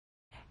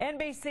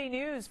NBC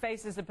News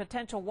faces a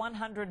potential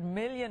 $100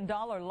 million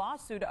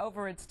lawsuit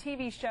over its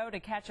TV show To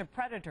Catch a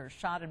Predator,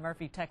 shot in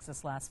Murphy,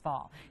 Texas last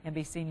fall.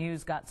 NBC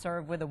News got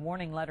served with a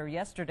warning letter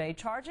yesterday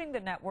charging the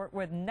network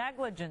with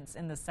negligence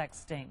in the sex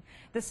sting.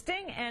 The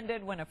sting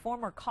ended when a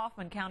former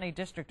Kaufman County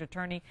District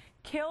Attorney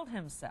killed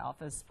himself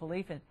as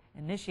police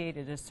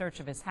initiated a search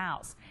of his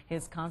house.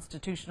 His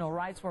constitutional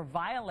rights were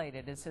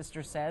violated, his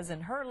sister says,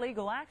 in her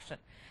legal action.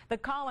 The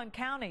Collin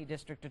County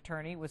District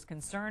Attorney was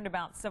concerned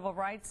about civil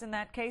rights in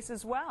that case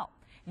as well.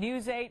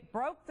 News 8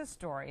 broke the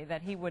story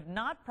that he would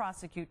not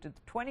prosecute the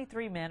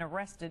 23 men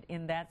arrested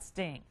in that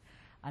sting.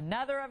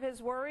 Another of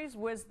his worries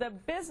was the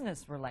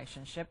business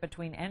relationship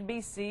between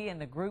NBC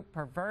and the group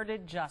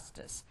Perverted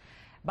Justice.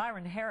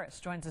 Byron Harris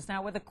joins us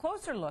now with a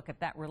closer look at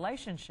that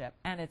relationship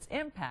and its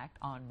impact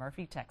on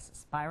Murphy,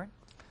 Texas. Byron?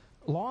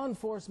 Law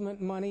enforcement,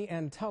 money,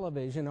 and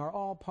television are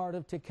all part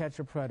of To Catch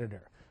a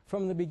Predator.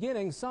 From the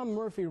beginning, some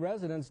Murphy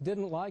residents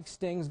didn't like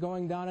stings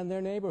going down in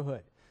their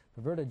neighborhood.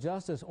 Perverted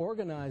Justice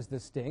organized the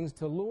stings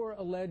to lure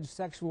alleged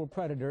sexual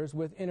predators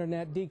with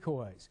internet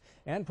decoys.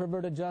 And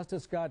Perverted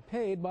Justice got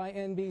paid by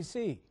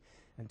NBC.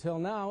 Until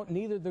now,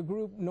 neither the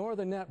group nor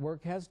the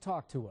network has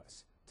talked to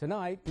us.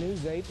 Tonight,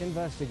 News 8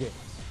 investigates.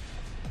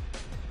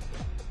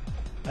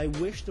 I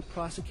wish the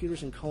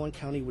prosecutors in Collin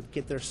County would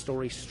get their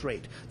story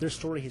straight. Their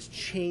story has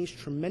changed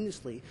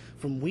tremendously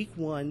from week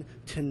 1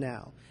 to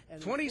now.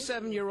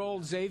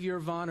 27-year-old Xavier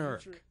Von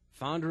Erck,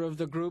 founder of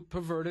the group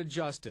Perverted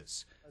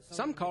Justice.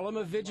 Some call him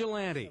a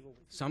vigilante.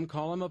 Some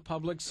call him a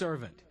public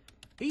servant.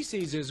 He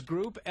sees his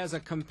group as a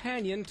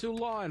companion to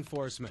law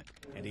enforcement,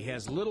 and he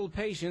has little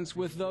patience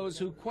with those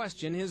who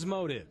question his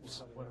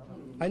motives.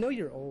 I know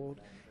you're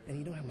old, and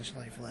you don't have much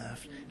life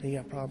left, and you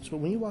got problems, but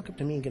when you walk up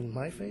to me and get in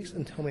my face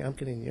and tell me I'm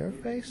getting in your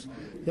face,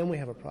 then we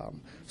have a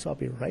problem. So I'll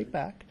be right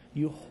back.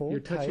 You hold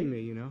tight. You're touching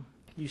me, you know.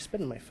 You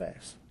spit in my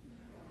face.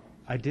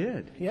 I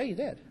did. Yeah, you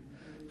did.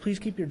 Please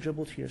keep your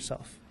dribble to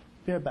yourself.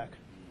 Be right back.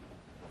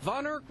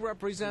 Von Erck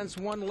represents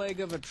one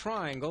leg of a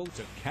triangle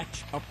To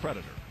Catch a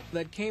Predator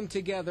that came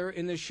together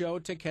in the show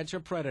To Catch a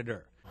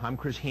Predator. I'm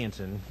Chris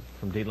Hansen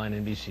from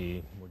Dateline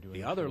NBC.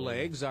 The other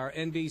legs are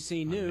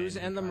NBC News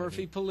and the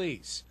Murphy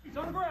Police.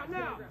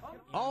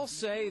 All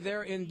say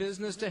they're in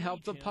business to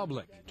help the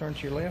public. Turn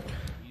to your left.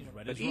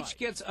 But each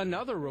gets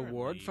another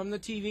reward from the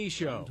TV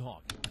show.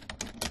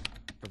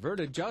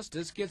 Perverted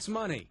Justice gets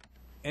money.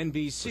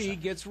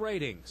 NBC gets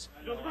ratings.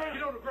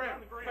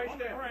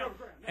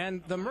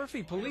 And the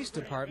Murphy Police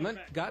Department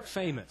got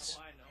famous.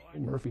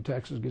 Murphy,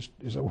 Texas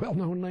is a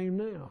well-known name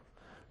now.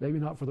 Maybe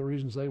not for the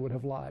reasons they would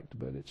have liked,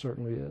 but it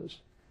certainly is.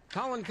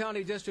 Collin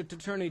County District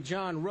Attorney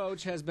John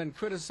Roach has been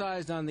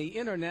criticized on the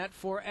internet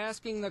for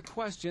asking the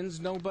questions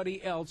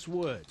nobody else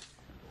would.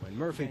 When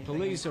Murphy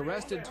police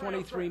arrested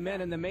 23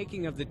 men in the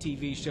making of the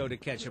TV show To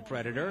Catch a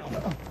Predator,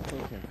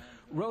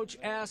 Roach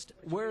asked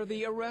where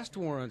the arrest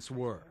warrants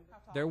were.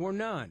 There were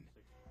none.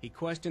 He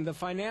questioned the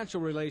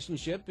financial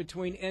relationship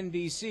between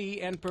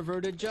NBC and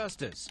Perverted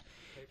Justice.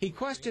 He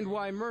questioned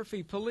why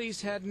Murphy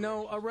police had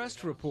no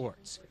arrest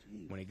reports.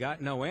 When he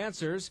got no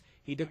answers,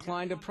 he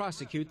declined to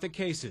prosecute the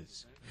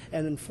cases.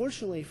 And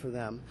unfortunately for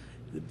them,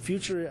 the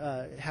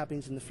future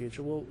happenings in the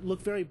future will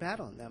look very bad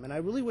on them. And I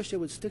really wish they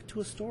would stick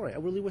to a story. I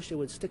really wish they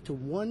would stick to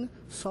one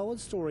solid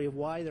story of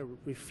why they're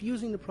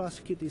refusing to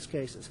prosecute these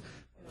cases.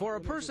 For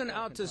a person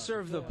out to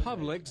serve the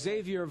public,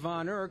 Xavier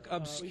Von Erck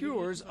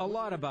obscures a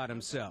lot about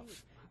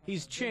himself.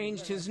 He's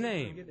changed his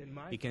name.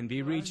 He can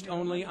be reached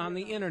only on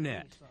the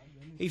internet.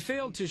 He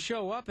failed to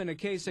show up in a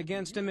case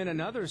against him in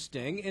another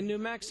sting in New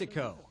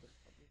Mexico.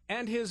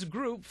 And his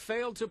group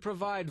failed to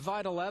provide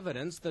vital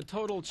evidence, the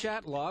total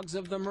chat logs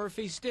of the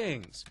Murphy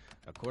stings,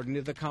 according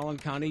to the Collin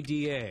County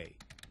DA.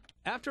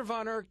 After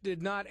Von Erck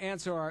did not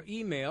answer our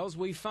emails,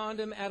 we found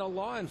him at a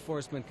law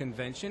enforcement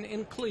convention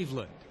in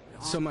Cleveland.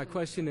 So my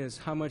question is,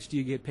 how much do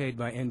you get paid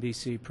by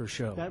NBC per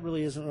show? That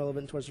really isn't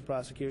relevant towards the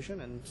prosecution,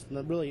 and it's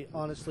not really,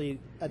 honestly,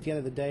 at the end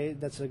of the day,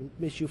 that's an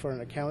issue for an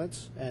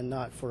accountant and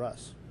not for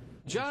us.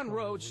 John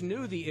Roach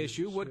knew the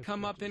issue would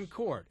come up in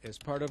court as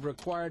part of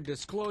required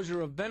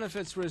disclosure of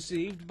benefits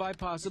received by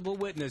possible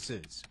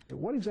witnesses.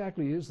 What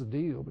exactly is the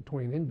deal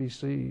between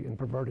NBC and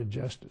Perverted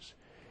Justice?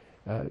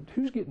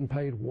 Who's getting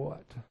paid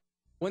what?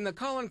 When the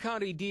Collin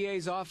County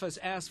DA's office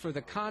asked for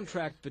the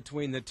contract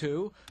between the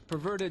two,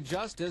 Perverted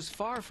Justice,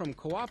 far from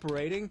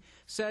cooperating,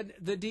 said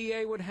the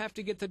DA would have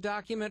to get the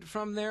document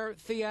from their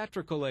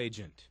theatrical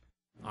agent.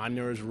 I'm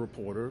there as a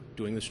reporter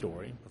doing the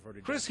story.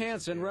 Chris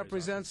Hansen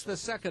represents the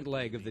second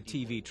leg of the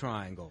TV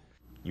triangle.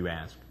 You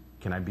ask,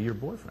 can I be your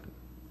boyfriend?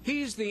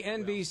 He's the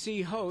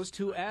NBC host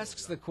who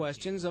asks the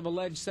questions of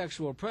alleged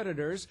sexual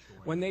predators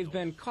when they've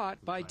been caught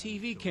by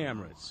TV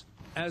cameras.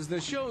 As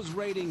the show's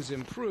ratings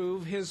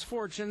improve, his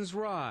fortunes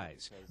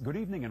rise. Good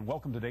evening and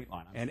welcome to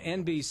Dateline. And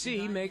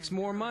NBC makes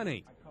more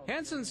money.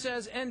 Hansen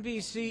says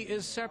NBC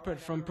is separate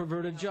from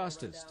Perverted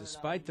Justice,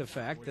 despite the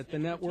fact that the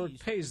network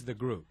pays the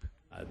group.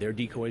 Their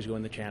decoys go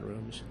in the chat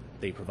rooms.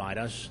 They provide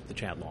us the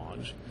chat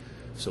logs.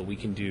 so we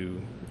can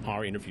do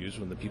our interviews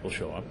when the people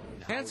show up.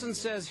 Hansen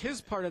says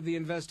his part of the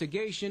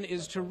investigation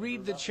is to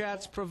read the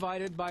chats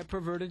provided by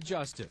Perverted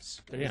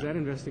Justice. Yeah. Is that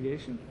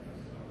investigation?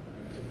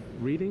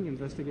 Reading,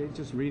 investigate,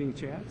 just reading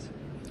chats?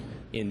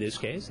 In this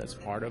case, that's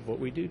part of what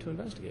we do to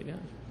investigate, yeah.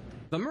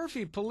 The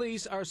Murphy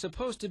police are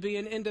supposed to be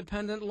an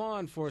independent law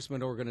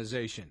enforcement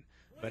organization,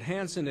 but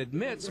Hansen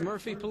admits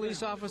Murphy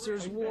police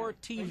officers wore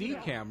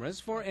TV cameras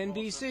for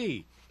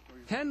NBC.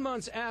 10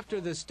 months after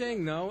the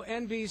sting, though,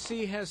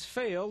 NBC has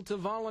failed to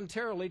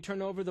voluntarily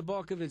turn over the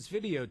bulk of its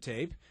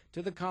videotape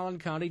to the Collin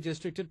County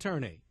District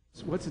Attorney.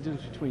 So what's the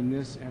difference between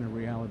this and a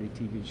reality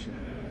TV show?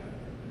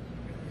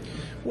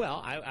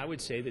 Well, I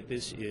would say that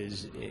this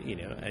is,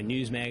 a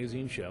news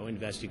magazine show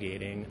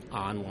investigating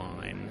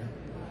online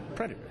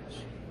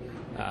predators.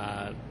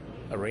 A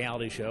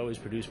reality show is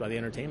produced by the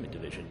entertainment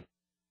division.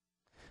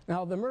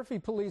 Now, the Murphy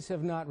police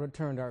have not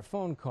returned our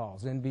phone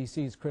calls.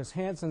 NBC's Chris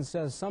Hansen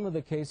says some of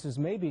the cases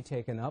may be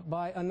taken up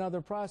by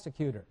another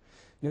prosecutor.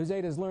 News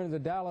 8 has learned the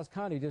Dallas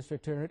County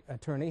District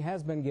Attorney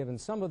has been given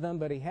some of them,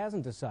 but he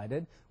hasn't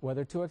decided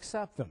whether to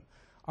accept them.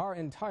 Our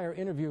entire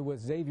interview with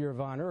Xavier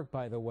Von Erck,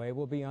 by the way,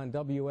 will be on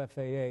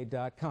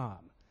WFAA.com.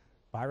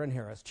 Byron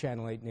Harris,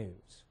 Channel 8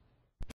 News.